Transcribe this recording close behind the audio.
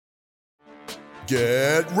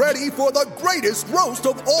Get ready for the greatest roast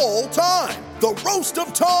of all time, the Roast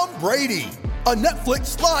of Tom Brady, a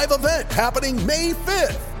Netflix live event happening May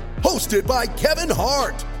 5th. Hosted by Kevin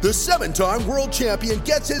Hart, the 7-time world champion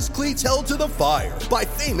gets his cleats held to the fire by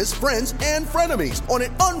famous friends and frenemies on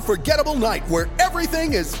an unforgettable night where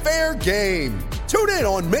everything is fair game. Tune in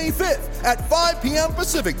on May 5th at 5 p.m.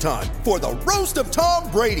 Pacific time for the Roast of Tom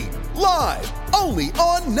Brady, live only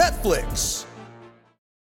on Netflix.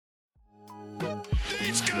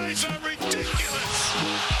 These guys are ridiculous.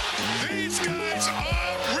 These guys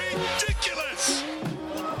are ridiculous.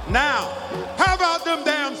 Now, how about them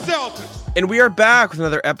damn Celtics? And we are back with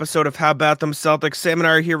another episode of How About Them Celtics. Sam and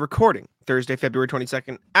I are here recording Thursday, February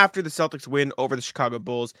 22nd, after the Celtics win over the Chicago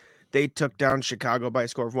Bulls. They took down Chicago by a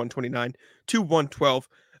score of 129 to 112.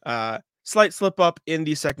 Slight slip up in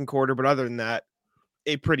the second quarter, but other than that,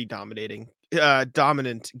 a pretty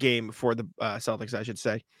dominant game for the Celtics, I should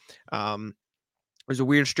say. It was a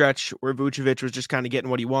weird stretch where Vucevic was just kind of getting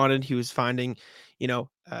what he wanted. He was finding,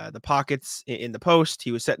 the pockets in the post.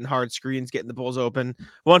 He was setting hard screens, getting the Bulls open.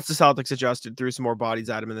 Once the Celtics adjusted, threw some more bodies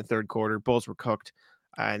at him in the third quarter. Bulls were cooked,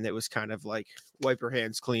 and it was kind of like, wipe your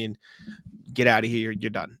hands clean, get out of here,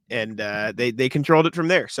 you're done. And they controlled it from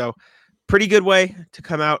there. So pretty good way to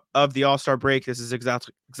come out of the All-Star break. This is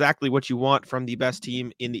exactly what you want from the best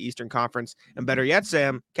team in the Eastern Conference. And better yet,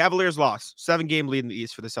 Sam, Cavaliers lost. 7-game lead in the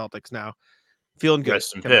East for the Celtics now. Feeling good.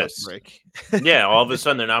 Rest and piss. Yeah, all of a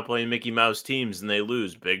sudden they're not playing Mickey Mouse teams and they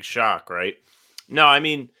lose. Big shock, right? No, I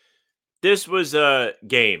mean, this was a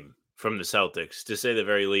game from the Celtics, to say the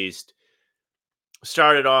very least.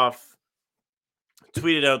 Started off,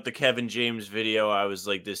 tweeted out the Kevin James video. I was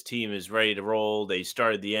like, this team is ready to roll. They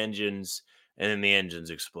started the engines, and then the engines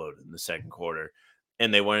exploded in the second quarter.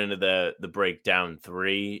 And they went into the break down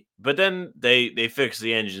 3. But then they fixed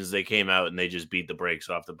the engines. They came out and they just beat the brakes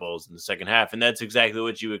off the Bulls in the second half. And that's exactly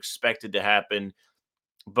what you expected to happen,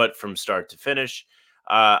 but from start to finish.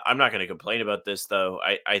 I'm not going to complain about this, though.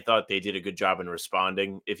 I thought they did a good job in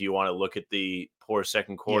responding. If you want to look at the poor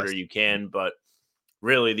second quarter, yes, you can. But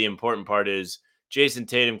really, the important part is Jason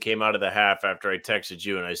Tatum came out of the half after I texted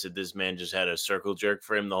you, and I said, this man just had a circle jerk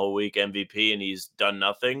for him the whole week, MVP, and he's done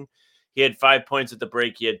nothing. He had 5 points at the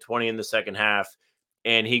break. He had 20 in the second half,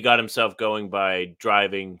 and he got himself going by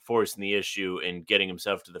driving, forcing the issue, and getting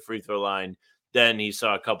himself to the free throw line. Then he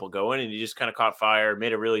saw a couple go in, and he just kind of caught fire,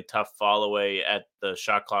 made a really tough fall away at the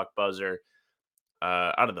shot clock buzzer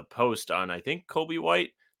out of the post on, I think, Kobe White.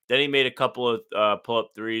 Then he made a couple of pull-up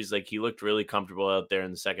threes. Like, he looked really comfortable out there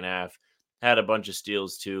in the second half. Had a bunch of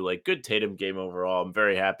steals, too. Like, good Tatum game overall. I'm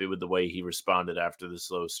very happy with the way he responded after the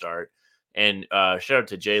slow start. And shout out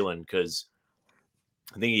to Jalen, because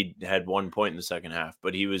I think he had 1 point in the second half,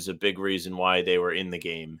 but he was a big reason why they were in the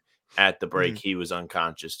game at the break. He was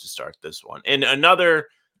unconscious to start this one. And another,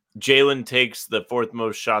 Jalen takes the fourth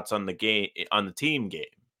most shots on the team game,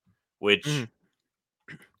 which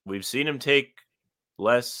we've seen him take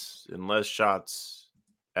less and less shots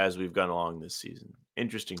as we've gone along this season.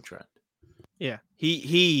 Interesting trend. Yeah,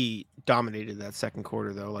 he dominated that second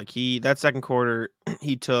quarter, though. Like, that second quarter,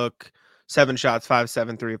 he took 7 shots, 5,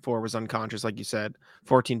 7, 3, 4, was unconscious, like you said.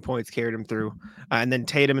 14 points carried him through. And then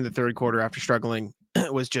Tatum in the third quarter, after struggling,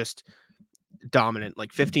 was just dominant.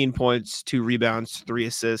 Like 15 points, 2 rebounds, 3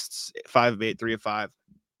 assists, 5 of 8, 3 of 5.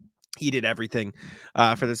 He did everything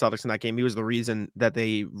for the Celtics in that game. He was the reason that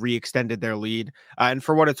they re-extended their lead. And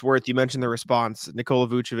for what it's worth, you mentioned the response. Nikola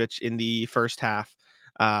Vucevic in the first half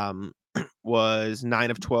was 9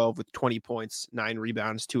 of 12 with 20 points, 9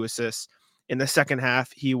 rebounds, 2 assists. In the second half,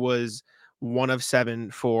 he was 1 of 7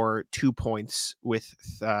 for 2 points with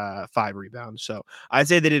 5 rebounds. So I'd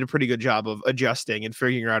say they did a pretty good job of adjusting and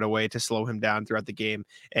figuring out a way to slow him down throughout the game.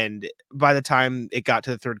 And by the time it got to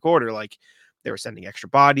the third quarter, like, they were sending extra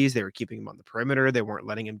bodies. They were keeping him on the perimeter. They weren't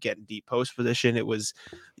letting him get in deep post position. It was,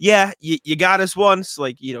 you got us once,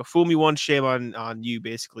 like, fool me once, shame on you,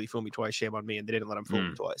 basically. Fool me twice, shame on me. And they didn't let him fool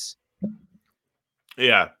me twice.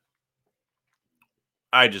 Yeah.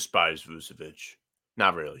 I despise Vucevic.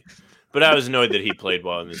 Not really. But I was annoyed that he played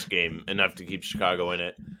well in this game, enough to keep Chicago in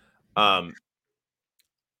it.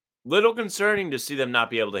 Little concerning to see them not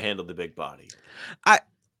be able to handle the big body.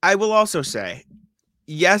 I will also say,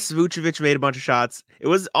 yes, Vucevic made a bunch of shots. It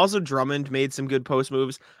was also Drummond made some good post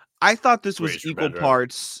moves. I thought this was equal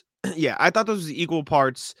parts. Yeah, I thought this was equal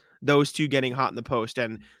parts those two getting hot in the post.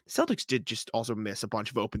 And the Celtics did just also miss a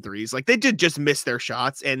bunch of open threes. Like, they did just miss their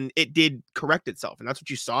shots, and it did correct itself. And that's what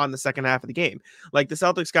you saw in the second half of the game. Like, the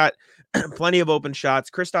Celtics got plenty of open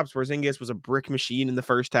shots. Kristaps Porzingis was a brick machine in the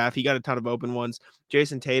first half. He got a ton of open ones.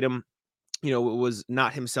 Jason Tatum was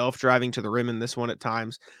not himself driving to the rim in this one at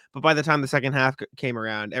times. But by the time the second half came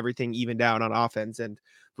around, everything evened out on offense, and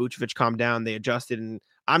Vucevic calmed down. They adjusted, and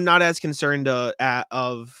I'm not as concerned about,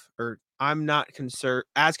 them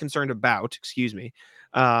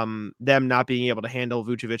not being able to handle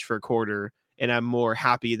Vucevic for a quarter. And I'm more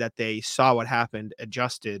happy that they saw what happened,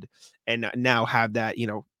 adjusted, and now have that,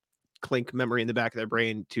 clink memory in the back of their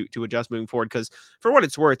brain to adjust moving forward. Because for what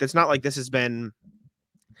it's worth, it's not like this has been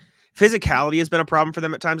physicality has been a problem for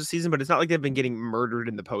them at times this season, but it's not like they've been getting murdered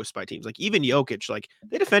in the post by teams. Like even Jokic, like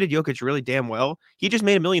they defended Jokic really damn well. He just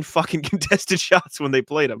made a million fucking contested shots when they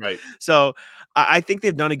played him. Right. So I think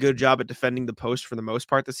they've done a good job at defending the post for the most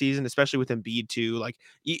part this season, especially with Embiid too. Like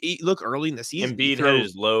you look early in the season, Embiid had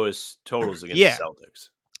his lowest totals against the Celtics.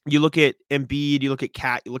 You look at Embiid, you look at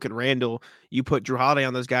Cat, you look at Randall, you put Drew Holiday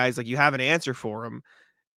on those guys, like you have an answer for them.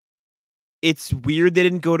 It's weird they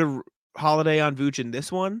didn't go to Holiday on Vooch in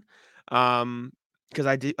this one. Because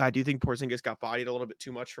I do think Porzingis got bodied a little bit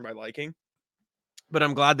too much for my liking, but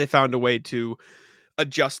I'm glad they found a way to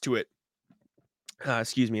adjust to it.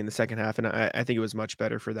 In the second half, and I think it was much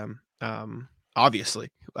better for them. Obviously,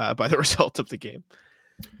 by the result of the game.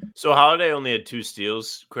 So Holiday only had 2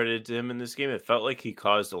 steals credited to him in this game. It felt like he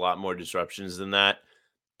caused a lot more disruptions than that,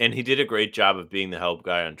 and he did a great job of being the help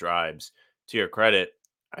guy on drives. To your credit,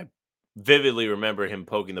 I vividly remember him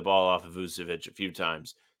poking the ball off of Vucevic a few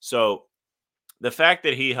times. So the fact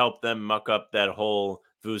that he helped them muck up that whole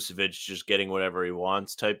Vucevic just getting whatever he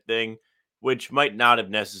wants type thing, which might not have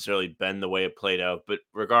necessarily been the way it played out, but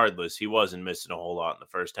regardless, he wasn't missing a whole lot in the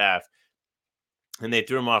first half. And they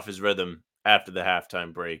threw him off his rhythm after the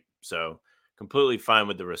halftime break. So completely fine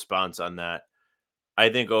with the response on that. I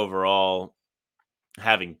think overall,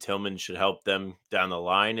 having Tillman should help them down the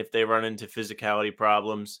line if they run into physicality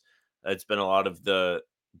problems. It's been a lot of the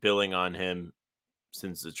billing on him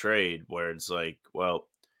since the trade, where it's like, well,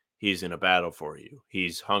 he's in a battle for you.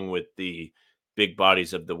 He's hung with the big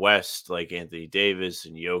bodies of the West, like Anthony Davis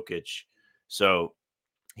and Jokic. So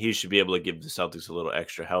he should be able to give the Celtics a little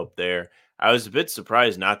extra help there. I was a bit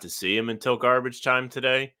surprised not to see him until garbage time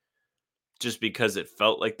today, just because it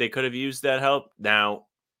felt like they could have used that help. Now,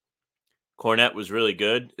 Kornet was really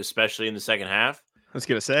good, especially in the second half. I was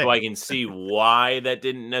going to say. So I can see why that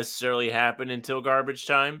didn't necessarily happen until garbage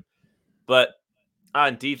time. But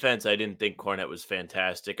on defense, I didn't think Kornet was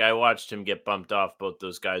fantastic. I watched him get bumped off both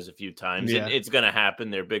those guys a few times. Yeah. And it's going to happen.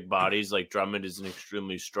 They're big bodies. Like Drummond is an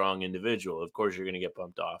extremely strong individual. Of course, you're going to get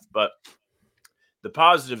bumped off. But the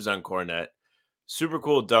positives on Kornet, super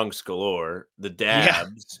cool dunks galore. The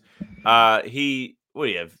dabs. Yeah. He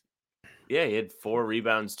had 4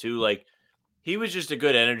 rebounds too. Like, he was just a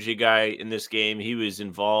good energy guy in this game. He was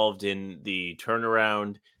involved in the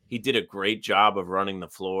turnaround. He did a great job of running the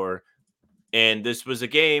floor. And this was a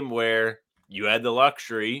game where you had the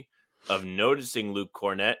luxury of noticing Luke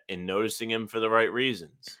Kornet and noticing him for the right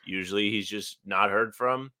reasons. Usually he's just not heard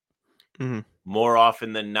from. Mm-hmm. More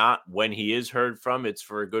often than not, when he is heard from, it's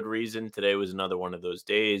for a good reason. Today was another one of those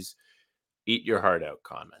days. Eat your heart out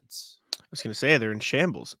comments. I was going to say, they're in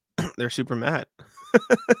shambles. They're super mad.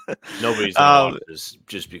 Nobody's going to watch this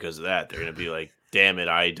just because of that. They're going to be like, damn it,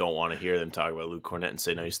 I don't want to hear them talk about Luke Kornet and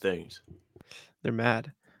say nice things. They're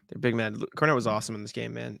mad. They're big mad. Kornet was awesome in this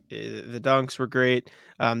game, man. The dunks were great.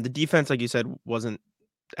 The defense, like you said, wasn't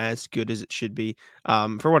as good as it should be.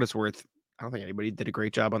 For what it's worth, I don't think anybody did a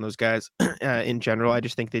great job on those guys in general. I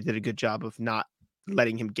just think they did a good job of not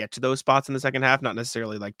letting him get to those spots in the second half, not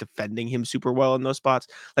necessarily like defending him super well in those spots.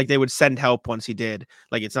 Like they would send help once he did.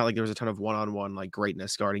 Like it's not like there was a ton of one-on-one like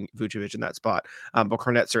greatness guarding Vucevic in that spot. But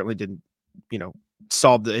Kornet certainly didn't,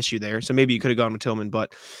 solve the issue there. So maybe you could have gone with Tillman,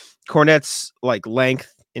 but Kornet's like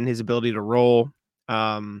length in his ability to roll,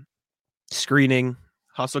 screening,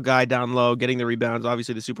 hustle guy down low, getting the rebounds.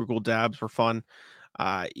 Obviously the super cool dabs were fun.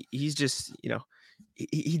 He's just,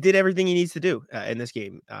 he did everything he needs to do in this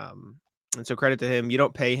game. And so credit to him. You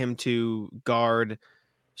don't pay him to guard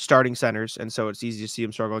starting centers, and so it's easy to see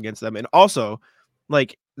him struggle against them. And also,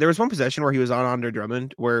 like, there was one possession where he was on Andre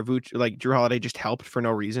Drummond where Drew Holiday just helped for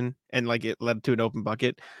no reason, and like it led to an open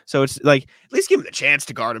bucket. So it's like, at least give him the chance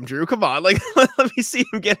to guard him, Drew. Come on, like let me see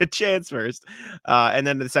him get a chance first. And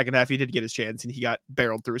then in the second half, he did get his chance, and he got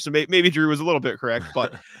barreled through. So maybe Drew was a little bit correct,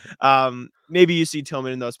 but maybe you see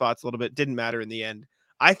Tillman in those spots a little bit. Didn't matter in the end.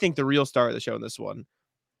 I think the real star of the show in this one,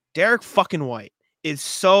 Derrick fucking White, is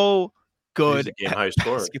so good at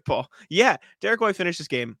basketball. Yeah, Derrick White finished this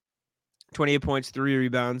game 28 points, 3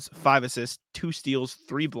 rebounds, 5 assists, 2 steals,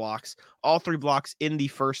 3 blocks. All 3 blocks in the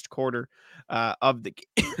first quarter of the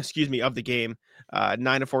game.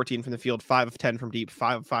 9 of 14 from the field, 5 of 10 from deep,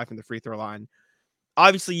 5 of 5 from the free throw line.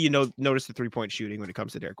 Obviously, notice the 3-point shooting when it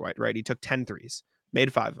comes to Derrick White, right? He took 10 threes,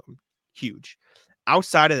 made 5 of them. Huge.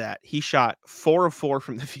 Outside of that, he shot 4 of 4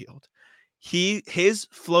 from the field. His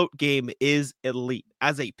float game is elite.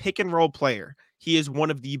 As a pick and roll player, he is one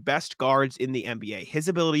of the best guards in the NBA. His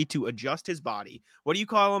ability to adjust his body. What do you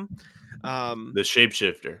call him? The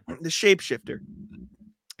shapeshifter. The shapeshifter.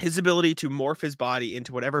 His ability to morph his body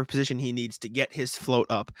into whatever position he needs to get his float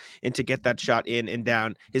up and to get that shot in and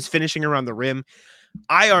down. His finishing around the rim.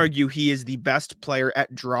 I argue he is the best player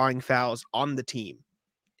at drawing fouls on the team.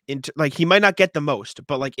 He might not get the most,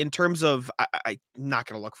 but like in terms of, I'm not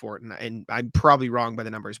going to look for it, and I'm probably wrong by the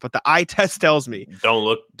numbers, but the eye test tells me. Don't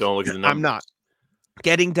look at the numbers. I'm not.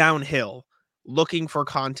 Getting downhill, looking for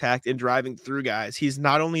contact and driving through guys. He's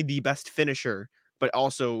not only the best finisher, but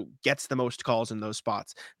also gets the most calls in those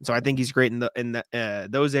spots. And so I think he's great in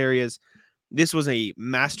those areas. This was a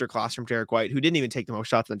masterclass from Derrick White, who didn't even take the most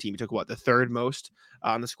shots on the team. He took the third most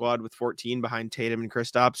on the squad with 14 behind Tatum and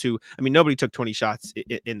Kristaps, who, nobody took 20 shots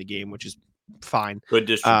in the game, which is fine. Good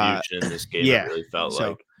distribution in this game. Yeah, it really felt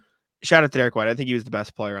like. Shout out to Derrick White. I think he was the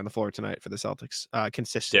best player on the floor tonight for the Celtics.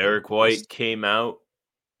 Consistently. Derrick White came out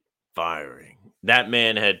firing. That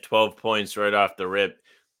man had 12 points right off the rip.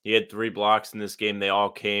 He had 3 blocks in this game. They all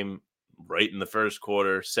came right in the first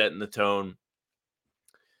quarter, setting the tone.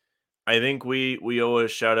 I think we owe a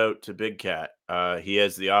shout out to Big Cat. He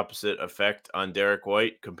has the opposite effect on Derrick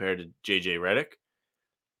White compared to JJ Redick.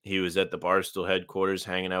 He was at the Barstool headquarters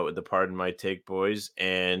hanging out with the Pardon My Take boys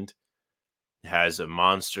and has a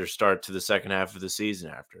monster start to the second half of the season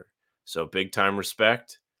after. So big time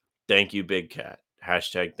respect. Thank you, Big Cat. #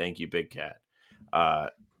 thank you, Big Cat.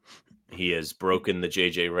 He has broken the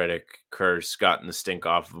JJ Redick curse, gotten the stink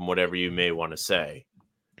off of him, whatever you may want to say.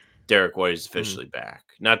 Derrick White is officially back.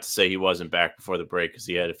 Not to say he wasn't back before the break because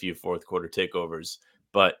he had a few fourth quarter takeovers,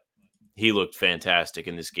 but he looked fantastic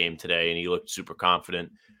in this game today, and he looked super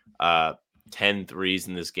confident. 10 threes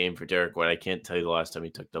in this game for Derrick White. I can't tell you the last time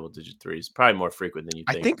he took double-digit threes. Probably more frequent than you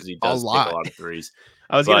think because he does take a lot of threes.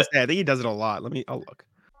 I was going to say, I think he does it a lot. I'll look.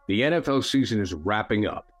 The NFL season is wrapping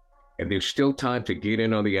up, and there's still time to get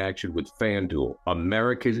in on the action with FanDuel,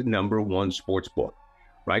 America's #1 sportsbook.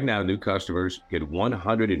 Right now, new customers get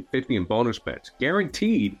 $150 in bonus bets,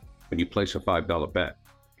 guaranteed when you place a $5 bet.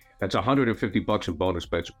 That's $150 in bonus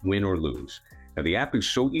bets, win or lose. Now, the app is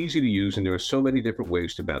so easy to use, and there are so many different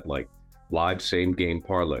ways to bet, like live same-game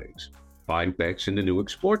parlays, find bets in the new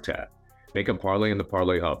Explore tab, make a parlay in the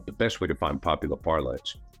Parlay Hub, the best way to find popular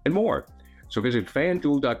parlays, and more. So visit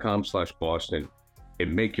FanDuel.com/Boston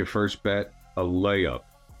and make your first bet a layup.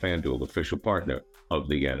 FanDuel, official partner of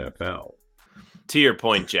the NFL. To your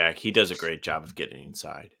point, Jack, he does a great job of getting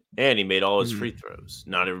inside. And he made all his free throws.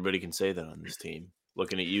 Not everybody can say that on this team.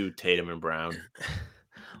 Looking at you, Tatum and Brown.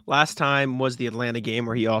 Last time was the Atlanta game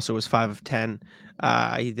where he also was 5 of 10.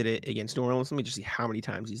 He did it against New Orleans. Let me just see how many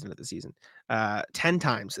times he's done it this season. 10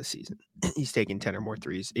 times this season. He's taken 10 or more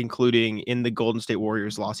threes, including in the Golden State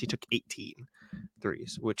Warriors loss. He took 18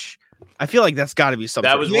 threes, which I feel like that's got to be something.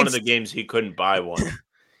 That was one of the games he couldn't buy one.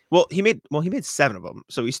 Well, he made 7 of them,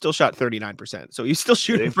 so he still shot 39%. So he's still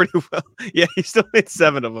shooting pretty well. Yeah, he still made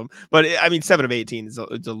 7 of them, but 7 of 18 is a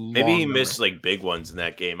maybe he number. missed like big ones in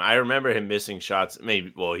that game. I remember him missing shots.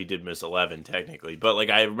 Maybe he did miss 11 technically, but like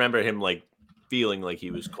I remember him like feeling like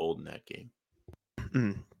he was cold in that game.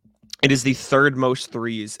 It is the 3rd most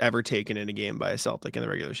threes ever taken in a game by a Celtic in the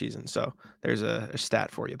regular season. So there's a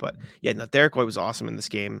stat for you. But yeah, no, Derrick White was awesome in this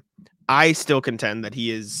game. I still contend that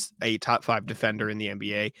he is a top 5 defender in the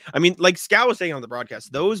NBA. Like Scout was saying on the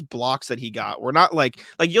broadcast, those blocks that he got were not like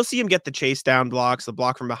you'll see him get the chase down blocks, the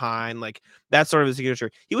block from behind, like that's sort of his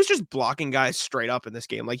signature. He was just blocking guys straight up in this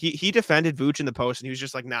game. Like he defended Vooch in the post, and he was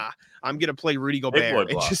just like, nah, I'm gonna play Rudy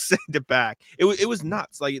Gobert and just send it back. It was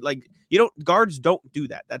nuts. Like guards don't do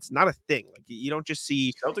that. That's not a thing. Like you don't just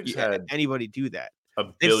see Celtics had anybody do that. A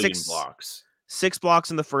billion blocks. 6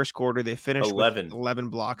 blocks in the first quarter. They finished 11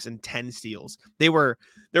 blocks and 10 steals. There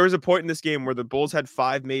was a point in this game where the Bulls had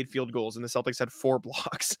 5 made field goals and the Celtics had 4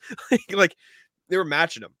 blocks. like they were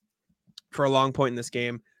matching them for a long point in this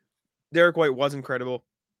game. Derrick White was incredible.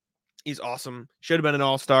 He's awesome. Should have been an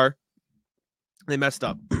all-star. They messed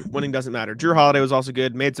up. Winning doesn't matter. Jrue Holiday was also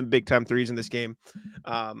good. Made some big time threes in this game.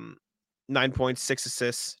 9 points, 6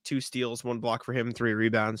 assists, 2 steals, 1 block for him, 3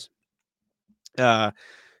 rebounds.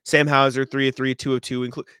 Sam Hauser, 3 of 3, 2 of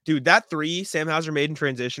 2. Dude, that 3 Sam Hauser made in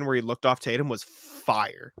transition where he looked off Tatum was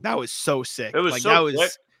fire. That was so sick. It was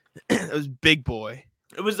quick. It was big boy.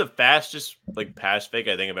 It was the fastest pass fake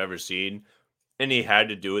I think I've ever seen. And he had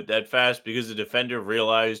to do it that fast because the defender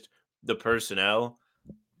realized the personnel.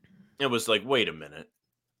 It was like, wait a minute.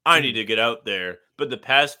 I need to get out there. But the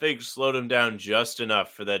pass fake slowed him down just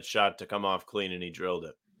enough for that shot to come off clean, and he drilled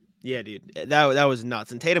it. Yeah, dude, that was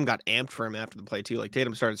nuts. And Tatum got amped for him after the play too. Like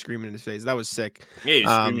Tatum started screaming in his face. That was sick. Yeah, he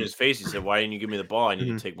was screaming in his face. He said, "Why didn't you give me the ball? I need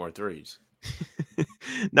Mhm. to take more threes."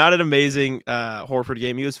 Not an amazing Horford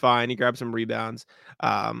game. He was fine. He grabbed some rebounds.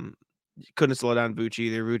 Couldn't slow down Vooch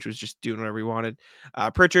either. Vooch was just doing whatever he wanted.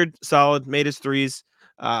 Pritchard, solid, made his threes.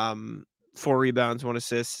 4 rebounds, 1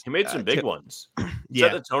 assist. He made some big ones. Yeah.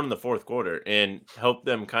 Set the tone in the fourth quarter and helped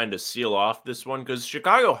them kind of seal off this one because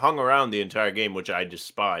Chicago hung around the entire game, which I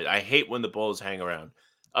despise. I hate when the Bulls hang around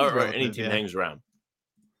or any team hangs around.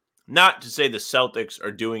 Not to say the Celtics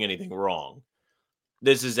are doing anything wrong.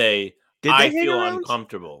 This is I feel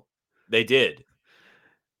uncomfortable. They did.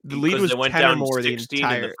 The lead was they went 10 down or more 16 the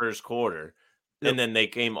entire in the first quarter, and then they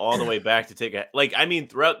came all the way back to take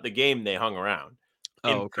throughout the game they hung around.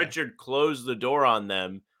 And Pritchard closed the door on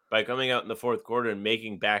them by coming out in the fourth quarter and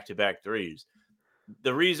making back-to-back threes.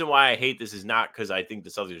 The reason why I hate this is not because I think the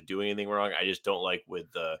Celtics are doing anything wrong. I just don't like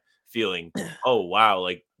with the feeling, oh, wow,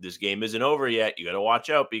 like this game isn't over yet. You got to watch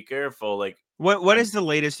out. Be careful. Like, what is the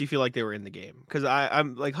latest you feel like they were in the game? Because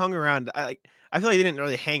I'm like hung around. I feel like they didn't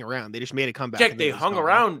really hang around. They just made a comeback. Check, they hung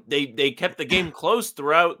around. They kept the game close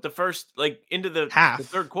throughout the first, into the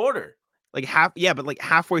third quarter. Like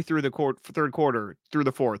halfway through the third quarter through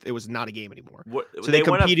the fourth, it was not a game anymore. So they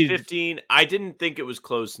competed. Went up 15. I didn't think it was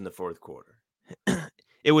close in the fourth quarter.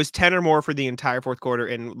 It was 10 or more for the entire fourth quarter,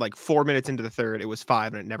 and like 4 minutes into the third, it was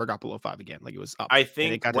 5, and it never got below 5 again. Like it was up. I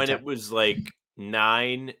think when it was like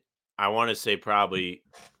 9, I want to say probably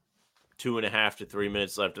 2.5 to 3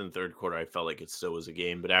 minutes left in the third quarter, I felt like it still was a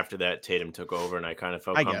game. But after that, Tatum took over, and I kind of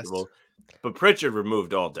felt comfortable. But Pritchard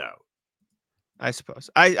removed all doubt. I suppose.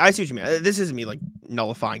 I see what you mean. This isn't me like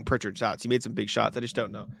nullifying Pritchard's shots. He made some big shots. I just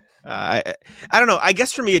don't know. I don't know. I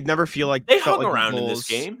guess for me, it'd never feel like they hung around in this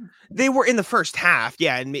game. They were in the first half,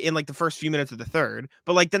 yeah, and in like the first few minutes of the third.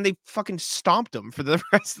 But like then they fucking stomped them for the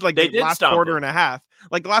rest. Like the last quarter and a half.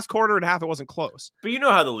 Like the last quarter and a half, it wasn't close. But you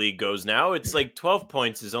know how the league goes now. It's like 12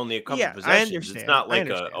 points is only a couple possessions. I understand. It's not like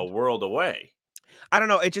a world away. I don't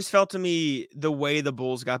know. It just felt to me the way the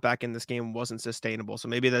Bulls got back in this game wasn't sustainable. So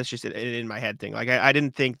maybe that's just an in my head thing. Like I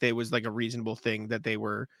didn't think that it was like a reasonable thing that they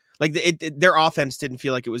were like their offense didn't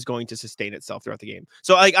feel like it was going to sustain itself throughout the game.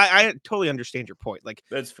 So like I totally understand your point. Like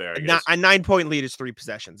that's fair. A 9-point lead is 3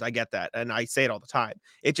 possessions. I get that, and I say it all the time.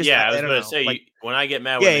 It just I was going to say like, when I get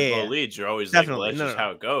mad when they blow leads, you're always definitely like, well, that's just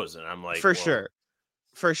how it goes, and I'm like, for sure.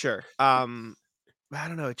 I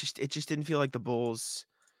don't know. It just didn't feel like the Bulls.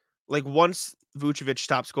 Like once Vucevic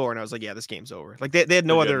stopped scoring, I was like, yeah, this game's over. Like they had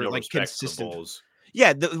no other like consistent.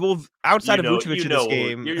 Yeah, outside of Vucevic in this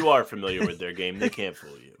game, you are familiar with their game. They can't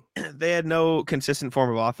fool you. They had no consistent form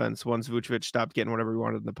of offense once Vucevic stopped getting whatever he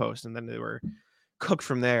wanted in the post, and then they were cooked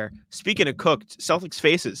from there. Speaking of cooked, Celtics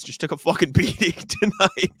faces just took a fucking beating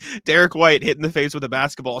tonight. Derrick White hit in the face with a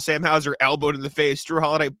basketball. Sam Hauser elbowed in the face. Drew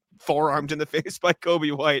Holiday forearmed in the face by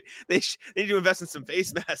Kobe White. They need to invest in some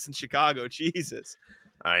face masks in Chicago. Jesus.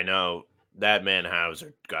 I know. That man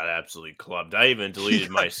Hauser got absolutely clubbed. I even deleted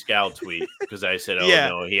my Scal tweet because I said,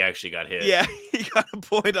 no, he actually got hit. Yeah, he got a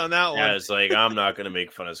point on that one. Yeah, it's like, I'm not going to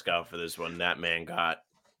make fun of Scal for this one. That man got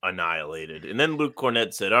annihilated. And then Luke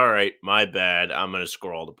Cornett said, all right, my bad. I'm going to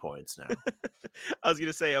score all the points now. I was going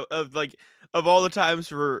to say, of all the times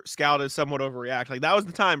for Scal to somewhat overreact, like that was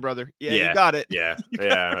the time, brother. Yeah. You got it. Yeah.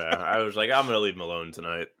 I was like, I'm going to leave him alone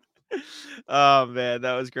tonight. Oh man,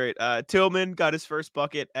 that was great. Tillman got his first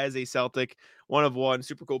bucket as a Celtic, 1 of 1.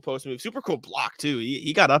 Super cool post move, super cool block too.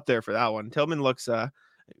 He got up there for that one. Tillman looks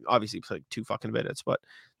obviously played 2 fucking minutes, but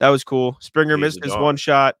that was cool. Springer missed his 1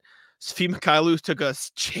 shot. Svi Mykhailiuk took a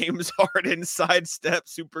James Harden sidestep,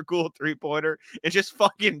 super cool 3-pointer, and just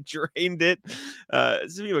fucking drained it.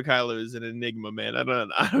 Svi Mykhailiuk is an enigma, man.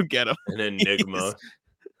 I don't get him. An enigma.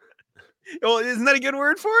 Well, isn't that a good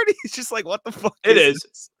word for it? He's just like, what the fuck? It is.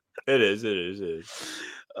 This? It is.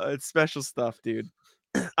 It's special stuff, dude.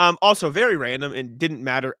 Also very random and didn't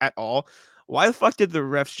matter at all. Why the fuck did the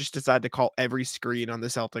refs just decide to call every screen on the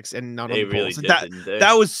Celtics and not on the Bulls?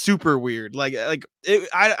 That was super weird. I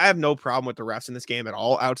have no problem with the refs in this game at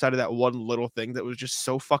all, outside of that one little thing that was just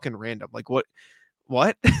so fucking random. Like what?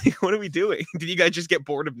 What are we doing? Did you guys just get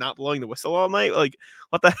bored of not blowing the whistle all night? Like,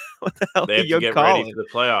 what the hell? They have to get ready for the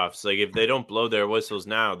playoffs. Like, if they don't blow their whistles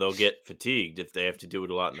now, they'll get fatigued if they have to do it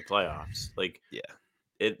a lot in the playoffs. Like,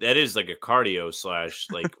 that is like a cardio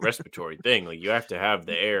 / like respiratory thing. Like, you have to have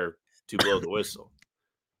the air to blow the whistle.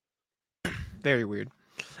 Very weird.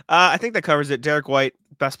 I think that covers it. Derrick White,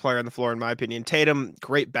 best player on the floor in my opinion. Tatum,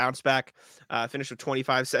 great bounce back. Finished with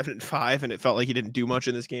 25, 7, and 5, and it felt like he didn't do much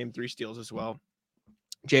in this game. 3 steals as well.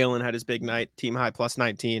 Jalen had his big night, team high plus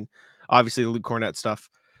 19. Obviously, the Luke Cornett stuff.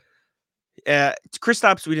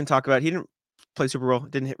 Kristaps, we didn't talk about. He didn't play super well.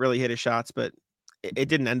 Didn't really hit his shots, but it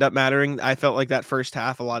didn't end up mattering. I felt like that first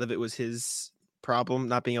half, a lot of it was his problem,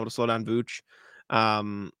 not being able to slow down Vooch.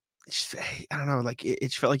 I don't know, like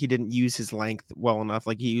it felt like he didn't use his length well enough.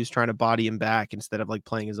 Like he was trying to body him back instead of like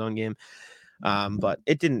playing his own game. But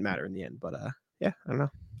it didn't matter in the end. But yeah, I don't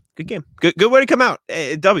know. Good game. Good way to come out.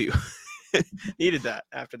 W. Needed that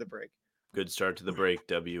after the break. Good start to the break.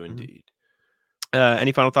 W indeed.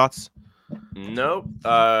 Any final thoughts? Nope.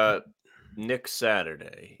 Nick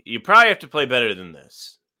Saturday. You probably have to play better than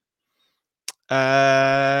this.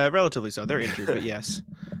 Relatively so. They're injured, but yes.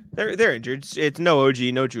 They're injured. It's no OG,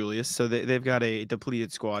 no Julius, so they've got a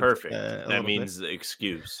depleted squad. Perfect. That means the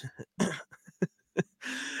excuse.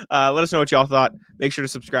 Let us know what y'all thought. Make sure to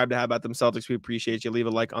subscribe to How About Them Celtics. We appreciate you. Leave a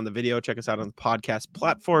like on the video. Check us out on the podcast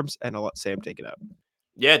platforms, and I'll let Sam take it out.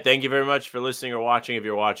 Yeah, thank you very much for listening or watching. If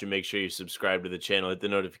you're watching, make sure you subscribe to the channel, hit the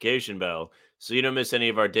notification bell so you don't miss any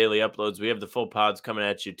of our daily uploads. We have the full pods coming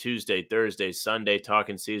at you Tuesday, Thursday, Sunday.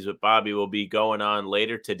 Talking C's with Bobby will be going on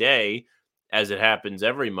later today, as it happens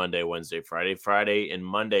every Monday, Wednesday, Friday. Friday and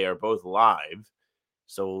Monday are both live,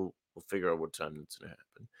 so we'll figure out what time it's going to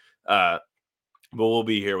happen. But we'll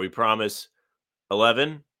be here, we promise.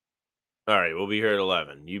 11? All right, we'll be here at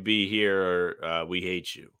 11. You be here or we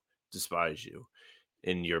hate you, despise you,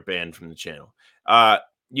 and you're banned from the channel.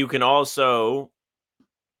 You can also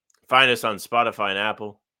find us on Spotify and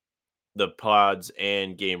Apple. The pods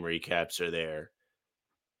and game recaps are there,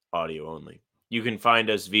 audio only. You can find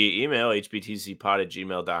us via email,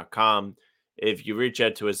 hbtcpod@gmail.com. If you reach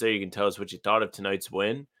out to us there, you can tell us what you thought of tonight's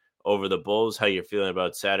win over the Bulls, how you're feeling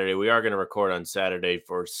about Saturday. We are going to record on Saturday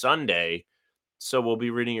for Sunday, so we'll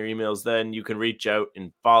be reading your emails then. You can reach out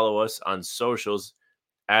and follow us on socials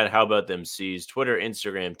at How About Them C's, Twitter,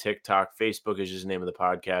 Instagram, TikTok, Facebook is just the name of the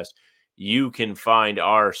podcast. You can find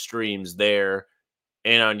our streams there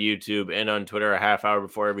and on YouTube and on Twitter a half hour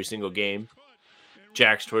before every single game.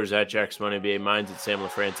 Jack's Twitter's at Jack's Money NBA. Mine's at Sam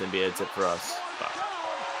LaFrance NBA. That's it for us. Bye.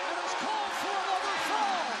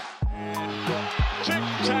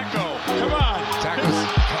 Taco, come on.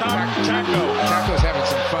 Taco's having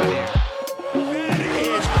some fun here.